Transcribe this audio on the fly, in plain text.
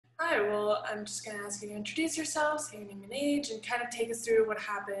right, well, I'm just going to ask you to introduce yourself, say your name and age, and kind of take us through what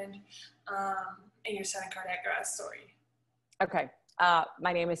happened in your sudden cardiac arrest story. Okay.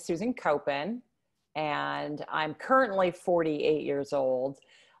 My name is Susan Koeppen, and I'm currently 48 years old,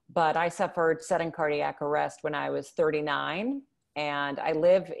 but I suffered sudden cardiac arrest when I was 39, and I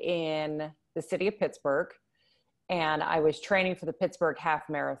live in the city of Pittsburgh, and I was training for the Pittsburgh Half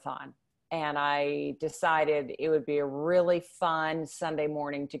Marathon. And I decided it would be a really fun Sunday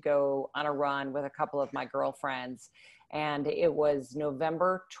morning to go on a run with a couple of my girlfriends. And it was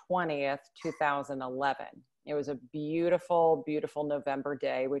November 20th, 2011. It was a beautiful, beautiful November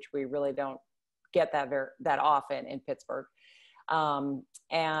day, which we really don't get that often in Pittsburgh.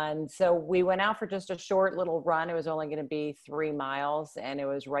 And so we went out for just a short little run. It was only going to be 3 miles, and it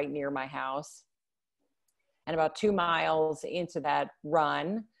was right near my house. And about 2 miles into that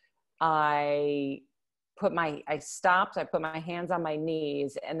run, I stopped, I put my hands on my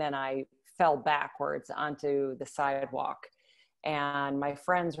knees, and then I fell backwards onto the sidewalk. And my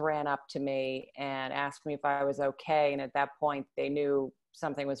friends ran up to me and asked me if I was okay. And at that point, they knew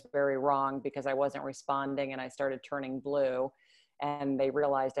something was very wrong because I wasn't responding and I started turning blue, and they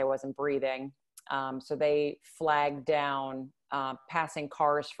realized I wasn't breathing. So they flagged down passing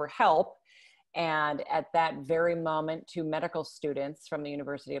cars for help. And at that very moment, 2 medical students from the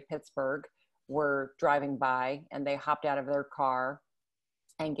University of Pittsburgh were driving by, and they hopped out of their car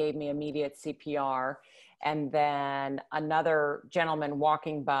and gave me immediate CPR. And then another gentleman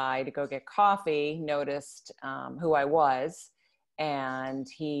walking by to go get coffee noticed who I was, and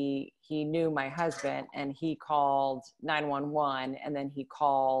he knew my husband, and he called 911, and then he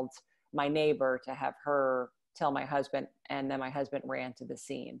called my neighbor to have her tell my husband, and then my husband ran to the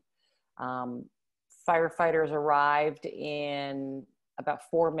scene. Firefighters arrived in about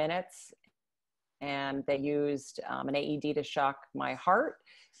 4 minutes, and they used an AED to shock my heart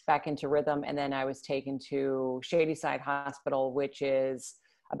back into rhythm. And then I was taken to Shadyside Hospital, which is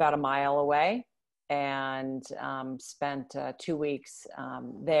about a mile away, and spent 2 weeks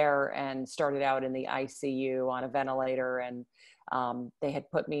there, and started out in the ICU on a ventilator. And they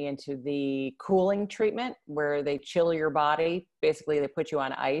had put me into the cooling treatment where they chill your body. Basically, they put you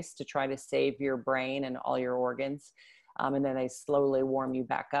on ice to try to save your brain and all your organs. And then they slowly warm you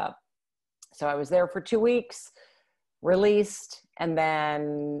back up. So I was there for 2 weeks, released, and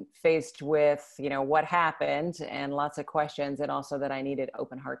then faced with, what happened and lots of questions, and also that I needed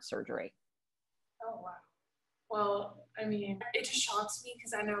open heart surgery. Oh, wow. Well, I mean, it just shocks me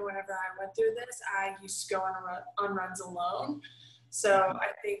because I know whenever I went through this, I used to go on runs alone. So I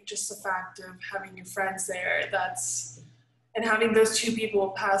think just the fact of having your friends there, and having those 2 people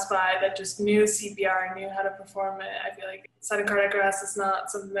pass by that just knew CPR and knew how to perform it, I feel like sudden cardiac arrest is not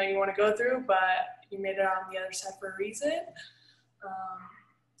something that you want to go through, but you made it on the other side for a reason.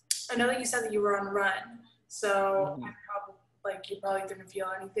 I know that you said that you were on a run, so you probably didn't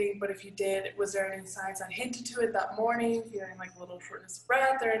feel anything, but if you did, was there any signs that hinted to it that morning, feeling like a little shortness of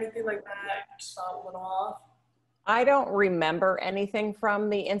breath or anything like that? You just felt a little off? I don't remember anything from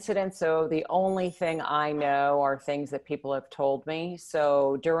the incident, so the only thing I know are things that people have told me.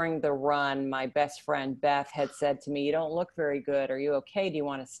 So during the run, my best friend Beth had said to me, "You don't look very good. Are you okay? Do you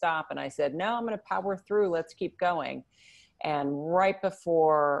want to stop?" And I said, "No, I'm going to power through. Let's keep going." And right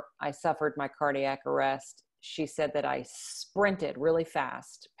before I suffered my cardiac arrest, she said that I sprinted really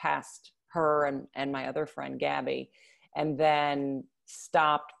fast past her and my other friend, Gabby, and then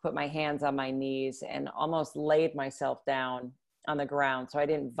stopped, put my hands on my knees, and almost laid myself down on the ground so I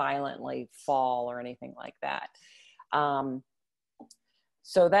didn't violently fall or anything like that.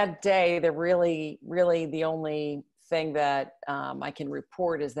 So that day, really the only thing that I can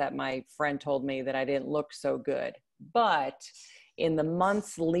report is that my friend told me that I didn't look so good. But in the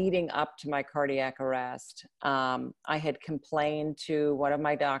months leading up to my cardiac arrest, I had complained to one of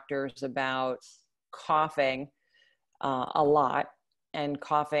my doctors about coughing a lot, and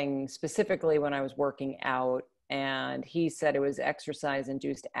coughing specifically when I was working out. And he said it was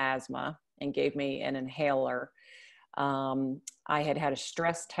exercise-induced asthma and gave me an inhaler. I had had a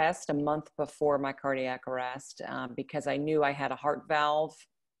stress test a month before my cardiac arrest because I knew I had a heart valve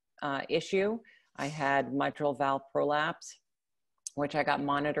issue. I had mitral valve prolapse, which I got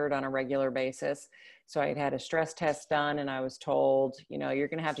monitored on a regular basis. So I had a stress test done, and I was told, you're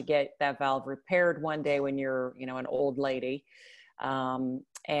going to have to get that valve repaired one day when you're, an old lady.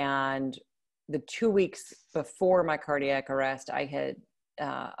 And the 2 weeks before my cardiac arrest, I had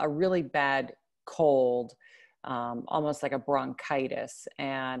a really bad cold, almost like a bronchitis.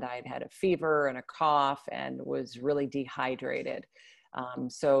 And I'd had a fever and a cough and was really dehydrated.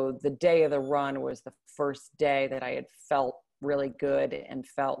 So the day of the run was the first day that I had felt really good and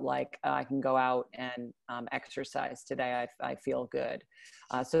felt like I can go out and exercise today. I feel good.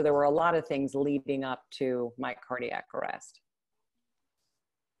 So there were a lot of things leading up to my cardiac arrest.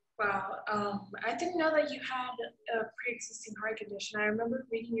 Wow. I didn't know that you had a pre-existing heart condition. I remember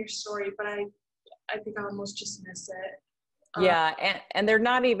reading your story, but I think I almost just missed it. Yeah, and they're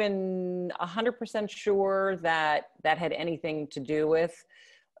not even 100% sure that that had anything to do with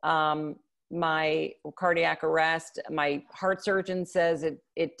my cardiac arrest. My heart surgeon says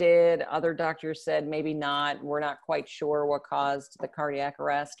it did. Other doctors said maybe not. We're not quite sure what caused the cardiac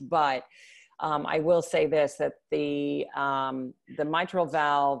arrest, but I will say this, that the mitral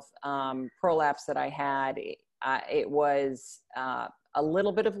valve prolapse that I had, it was a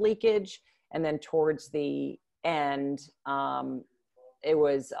little bit of leakage, and then towards the end, it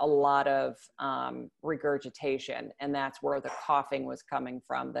was a lot of regurgitation, and that's where the coughing was coming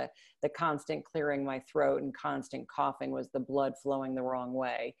from. The constant clearing my throat and constant coughing was the blood flowing the wrong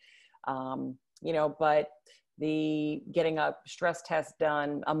way. But the getting a stress test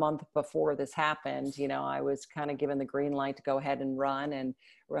done a month before this happened, I was kind of given the green light to go ahead and run and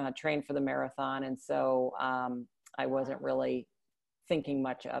train for the marathon. And so I wasn't really thinking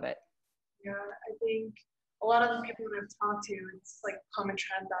much of it. Yeah, I think a lot of the people that I've talked to, it's like a common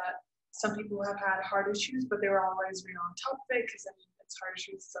trend that some people have had heart issues, but they were always on top of it, because it's heart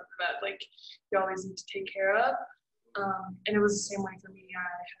issues, stuff that like you always need to take care of. And it was the same way for me. I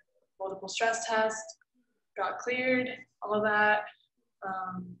had multiple stress tests, got cleared, all of that,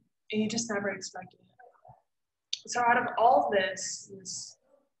 and you just never expected it. So out of all this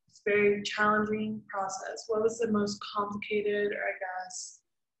very challenging process, what was the most complicated, or I guess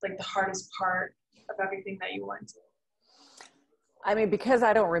like the hardest part of everything that you went through? I mean, because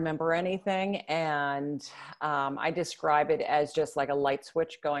I don't remember anything, and I describe it as just like a light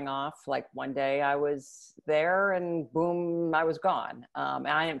switch going off. Like one day I was there and boom, I was gone. And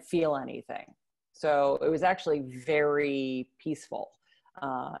I didn't feel anything. So it was actually very peaceful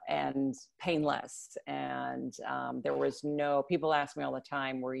and painless. And there was no, people ask me all the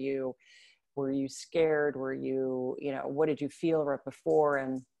time, were you scared? Were you, what did you feel right before?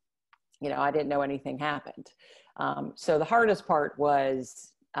 And, I didn't know anything happened. So the hardest part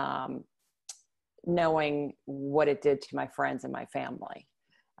was knowing what it did to my friends and my family,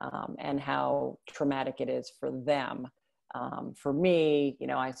 and how traumatic it is for them. For me,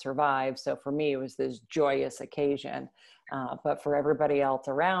 I survived. So for me, it was this joyous occasion. But for everybody else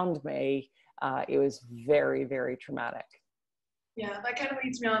around me, it was very, very traumatic. Yeah, that kind of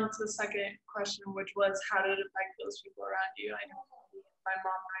leads me on to the second question, which was, how did it affect those people around you? I know my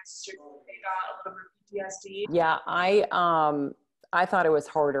mom and my sister, they got a little bit of PTSD. Yeah, I thought it was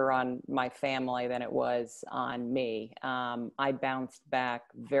harder on my family than it was on me. I bounced back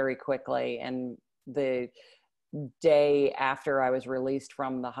very quickly, and the day after I was released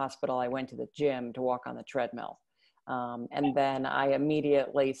from the hospital, I went to the gym to walk on the treadmill. And then I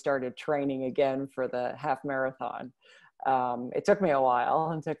immediately started training again for the half marathon. It took me a while,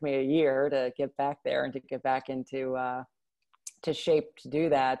 and took me a year to get back there and to get back into to shape to do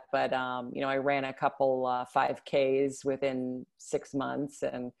that. But, I ran a couple 5Ks within 6 months,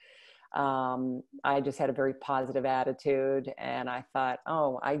 and I just had a very positive attitude. And I thought,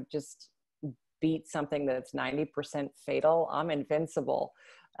 oh, I just beat something that's 90% fatal. I'm invincible.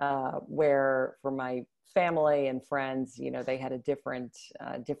 Where for my family and friends, they had a different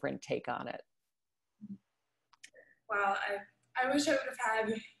take on it. Wow, I wish I would have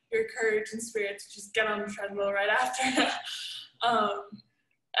had your courage and spirit to just get on the treadmill right after.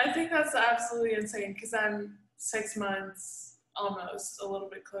 I think that's absolutely insane, because I'm 6 months, almost a little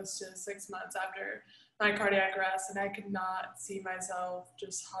bit close to 6 months after my cardiac arrest, and I could not see myself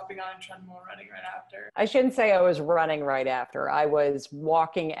just hopping on a treadmill running right after. I shouldn't say I was running right after. I was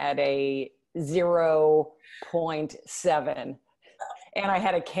walking at a 0.7, and I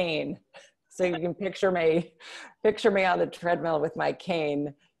had a cane. So you can picture me on the treadmill with my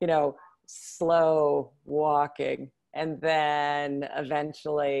cane, slow walking. And then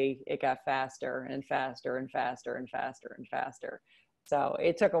eventually it got faster and faster and faster and faster and faster. So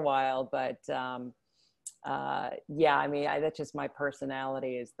it took a while, but yeah, I mean, that's just my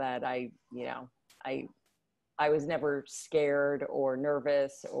personality, is that I was never scared or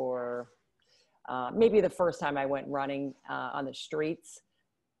nervous, or maybe the first time I went running on the streets,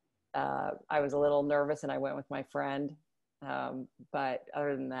 I was a little nervous and I went with my friend. But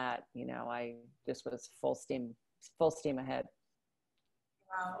other than that, I just was full steam ahead.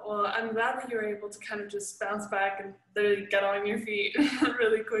 Wow. Well, I'm glad that you were able to kind of just bounce back and literally get on your feet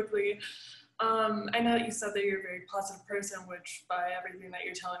really quickly. I know that you said that you're a very positive person, which by everything that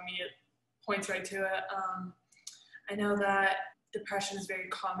you're telling me, it points right to it. I know that depression is very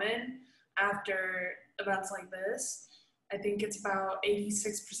common after events like this. I think it's about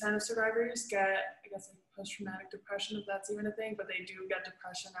 86% of survivors get, I guess, like post-traumatic depression, if that's even a thing, but they do get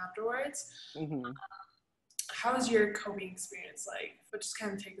depression afterwards. Mm-hmm. How was your coping experience like? But just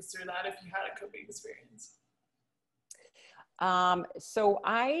kind of take us through that if you had a coping experience. So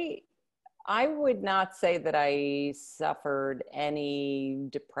I would not say that I suffered any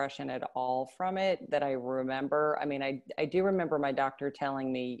depression at all from it that I remember. I mean, I do remember my doctor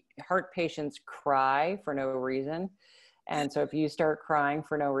telling me heart patients cry for no reason. And so if you start crying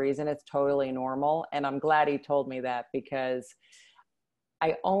for no reason, it's totally normal. And I'm glad he told me that, because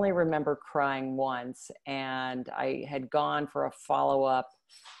I only remember crying once, and I had gone for a follow-up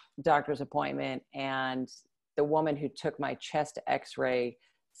doctor's appointment, and the woman who took my chest x-ray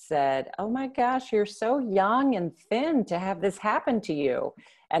said, "Oh my gosh, you're so young and thin to have this happen to you."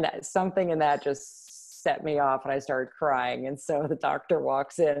 And something in that just set me off, and I started crying. And so the doctor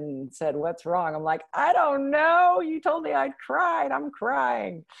walks in and said, "What's wrong?" I'm like, "I don't know. You told me I'd cried. I'm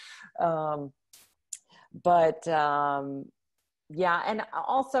crying." But yeah. And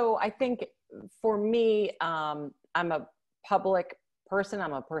also I think for me, I'm a public person.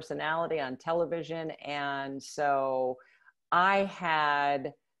 I'm a personality on television. And so I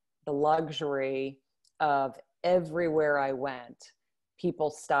had the luxury of everywhere I went, people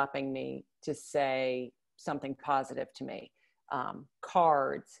stopping me to say something positive to me.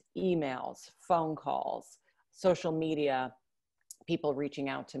 Cards, emails, phone calls, social media, people reaching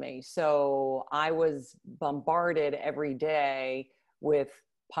out to me. So I was bombarded every day with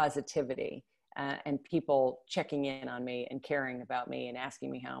positivity, and people checking in on me and caring about me and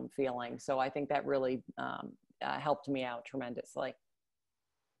asking me how I'm feeling. So I think that really helped me out tremendously.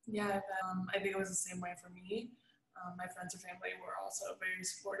 Yeah, I think it was the same way for me. My friends and family were also very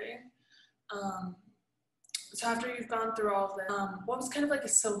supporting. Um, so after you've gone through all of this, what was kind of like a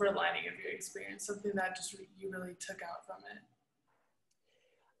silver lining of your experience, something that just you really took out from it?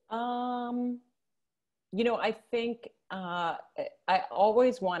 I think I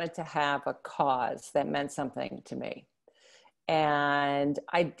always wanted to have a cause that meant something to me. And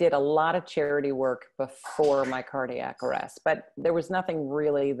I did a lot of charity work before my cardiac arrest, but there was nothing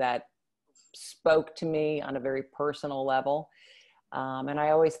really that spoke to me on a very personal level. And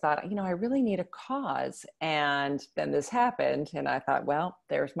I always thought, I really need a cause. And then this happened, and I thought, well,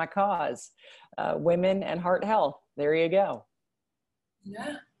 there's my cause. Women and heart health. There you go.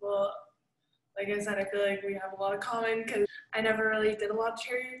 Yeah, well, like I said, I feel like we have a lot of common because I never really did a lot of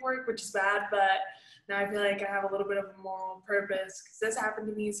charity work, which is bad, but now I feel like I have a little bit of a moral purpose because this happened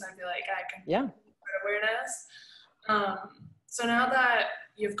to me, so I feel like I can spread awareness. So now that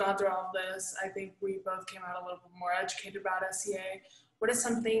you've gone through all of this, I think we both came out a little bit more educated about SCA. What is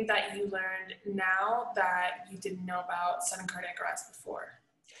something that you learned now that you didn't know about sudden cardiac arrest before?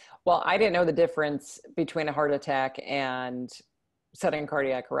 Well, I didn't know the difference between a heart attack and sudden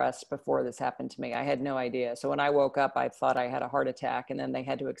cardiac arrest before this happened to me. I had no idea. So when I woke up, I thought I had a heart attack, and then they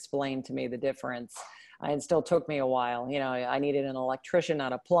had to explain to me the difference. It still took me a while. I needed an electrician,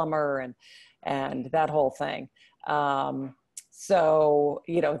 not a plumber, and that whole thing. So,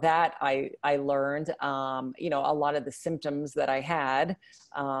 that I learned, a lot of the symptoms that I had.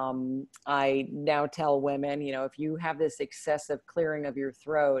 I now tell women, if you have this excessive clearing of your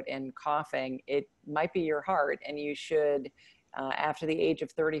throat and coughing, it might be your heart, and you should, after the age of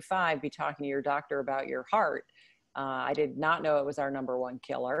 35, be talking to your doctor about your heart. I did not know it was our number one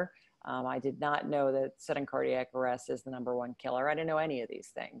killer. I did not know that sudden cardiac arrest is the number one killer. I didn't know any of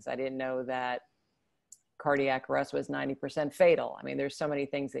these things. I didn't know that cardiac arrest was 90% fatal. I mean, there's so many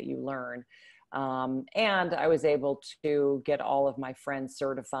things that you learn. And I was able to get all of my friends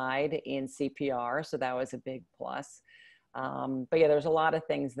certified in CPR. So that was a big plus. But yeah, there's a lot of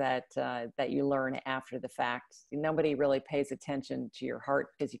things that you learn after the fact. Nobody really pays attention to your heart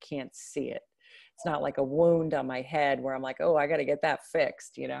because you can't see it. It's not like a wound on my head where I'm like, oh, I got to get that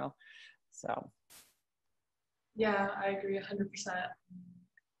fixed, So. Yeah, I agree 100%.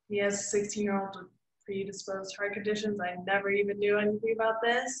 Me as a 16-year-old with predisposed heart conditions, I never even knew anything about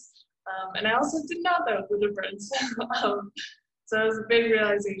this. And I also did not know the difference. So it was a big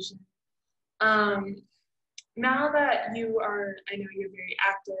realization. Now that I know you're very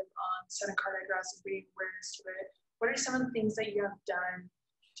active on sudden cardiac arrest and bringing awareness to it, what are some of the things that you have done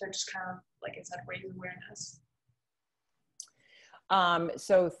to just kind of, like I said, raise awareness?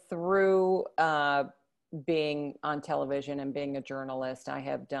 So through being on television and being a journalist, I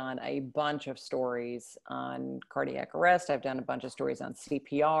have done a bunch of stories on cardiac arrest. I've done a bunch of stories on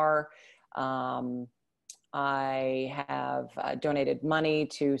CPR. I have donated money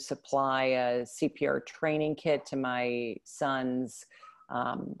to supply a CPR training kit to my son's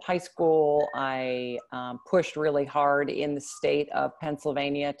high school. I pushed really hard in the state of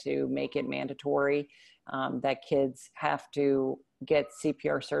Pennsylvania to make it mandatory that kids have to get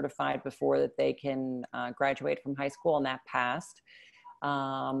CPR certified before that they can graduate from high school, and that passed.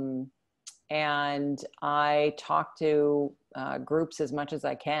 And I talk to groups as much as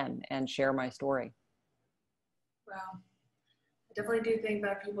I can and share my story. Wow. I definitely do think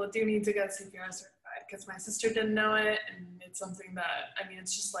that people do need to get CPR certified, because my sister didn't know it, and it's something that, I mean,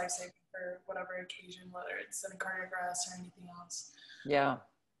 it's just life-saving for whatever occasion, whether it's in a cardiac arrest or anything else. Yeah.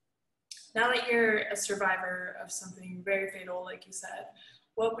 Now that you're a survivor of something very fatal, like you said,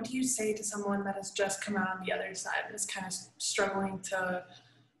 what would you say to someone that has just come out on the other side and is kind of struggling to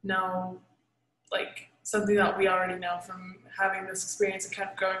know, like, something that we already know from having this experience and kind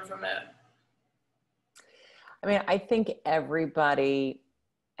of going from it? I mean, I think everybody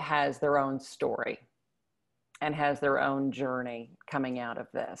has their own story and has their own journey coming out of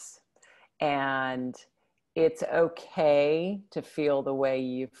this. And it's okay to feel the way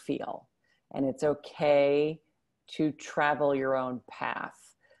you feel. And it's okay to travel your own path.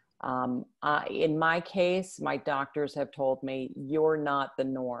 In my case, my doctors have told me, you're not the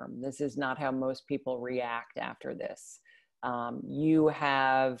norm. This is not how most people react after this. You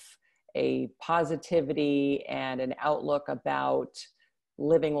have a positivity and an outlook about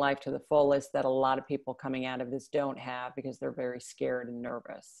living life to the fullest that a lot of people coming out of this don't have, because they're very scared and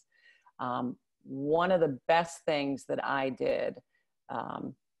nervous. One of the best things that I did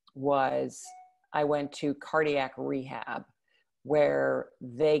was I went to cardiac rehab, where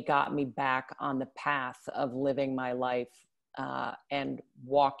they got me back on the path of living my life and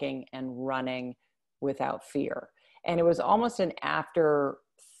walking and running without fear. And it was almost an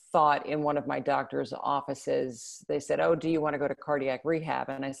afterthought in one of my doctor's offices. They said, oh, do you want to go to cardiac rehab?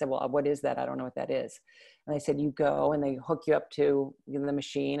 And I said, well, what is that? I don't know what that is. And they said, you go and they hook you up to the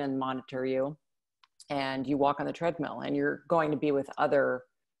machine and monitor you, and you walk on the treadmill, and you're going to be with other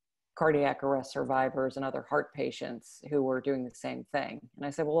cardiac arrest survivors and other heart patients who were doing the same thing. And I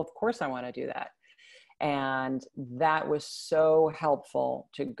said, well, of course I want to do that. And that was so helpful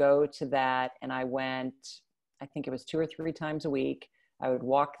to go to that. And I went, I think it was 2 or 3 times a week. I would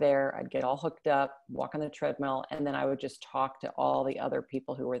walk there, I'd get all hooked up, walk on the treadmill, and then I would just talk to all the other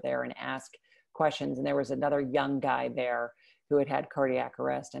people who were there and ask questions. And there was another young guy there who had had cardiac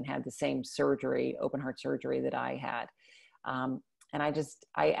arrest and had the same surgery, open heart surgery, that I had. And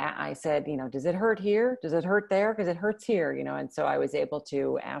I said, does it hurt here? Does it hurt there? Because it hurts here, And so I was able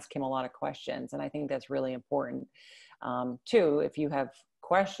to ask him a lot of questions. And I think that's really important. Too, if you have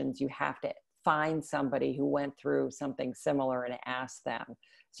questions, you have to find somebody who went through something similar and ask them.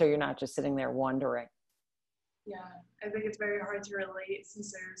 So you're not just sitting there wondering. Yeah, I think it's very hard to relate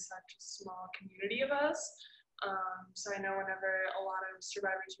since there's such a small community of us. So I know whenever a lot of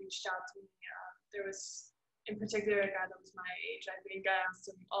survivors reached out to me, there was, in particular, a guy that was my age. I think I asked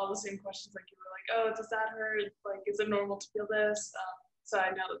him all the same questions, like you were like, oh, does that hurt? Like, is it normal to feel this? So I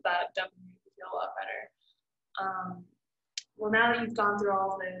know that definitely made me feel a lot better. Well, now that you've gone through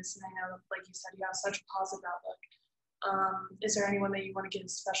all of this, and I know, like you said, you have such a positive outlook, is there anyone that you want to give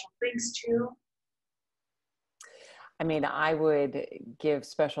special thanks to? I mean, I would give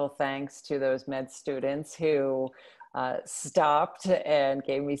special thanks to those med students who stopped and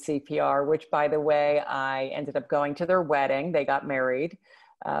gave me CPR, which, by the way, I ended up going to their wedding. They got married,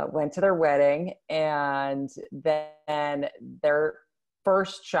 went to their wedding, and then their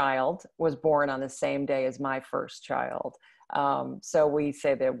first child was born on the same day as my first child. So we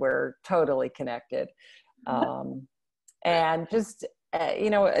say that we're totally connected. And just,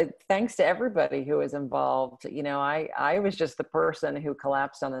 thanks to everybody who was involved. I was just the person who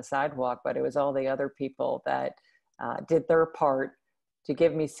collapsed on the sidewalk, but it was all the other people that did their part to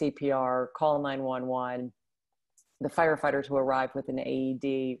give me CPR, call 911, the firefighters who arrived with an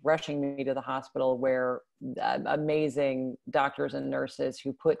AED, rushing me to the hospital, where amazing doctors and nurses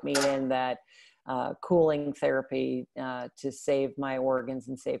who put me in that cooling therapy to save my organs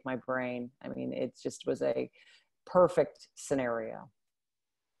and save my brain. I mean, it just was a perfect scenario.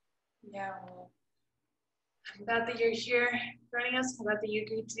 Yeah, well, I'm glad that you're here joining us. I'm glad that you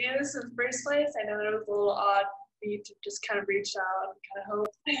agreed to do this in the first place. I know that it was a little odd for you to just kind of reach out and kind of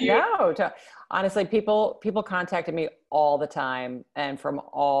hope. No, honestly, people contacted me all the time and from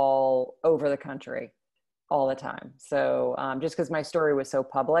all over the country all the time. So just because my story was so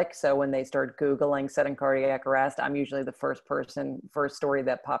public, so when they start Googling sudden cardiac arrest, I'm usually the first story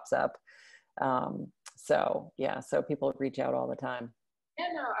that pops up. So people reach out all the time. Yeah,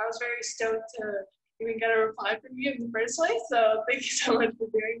 no, I was very stoked to even get a reply from you in the first place. So thank you so much for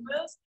doing this.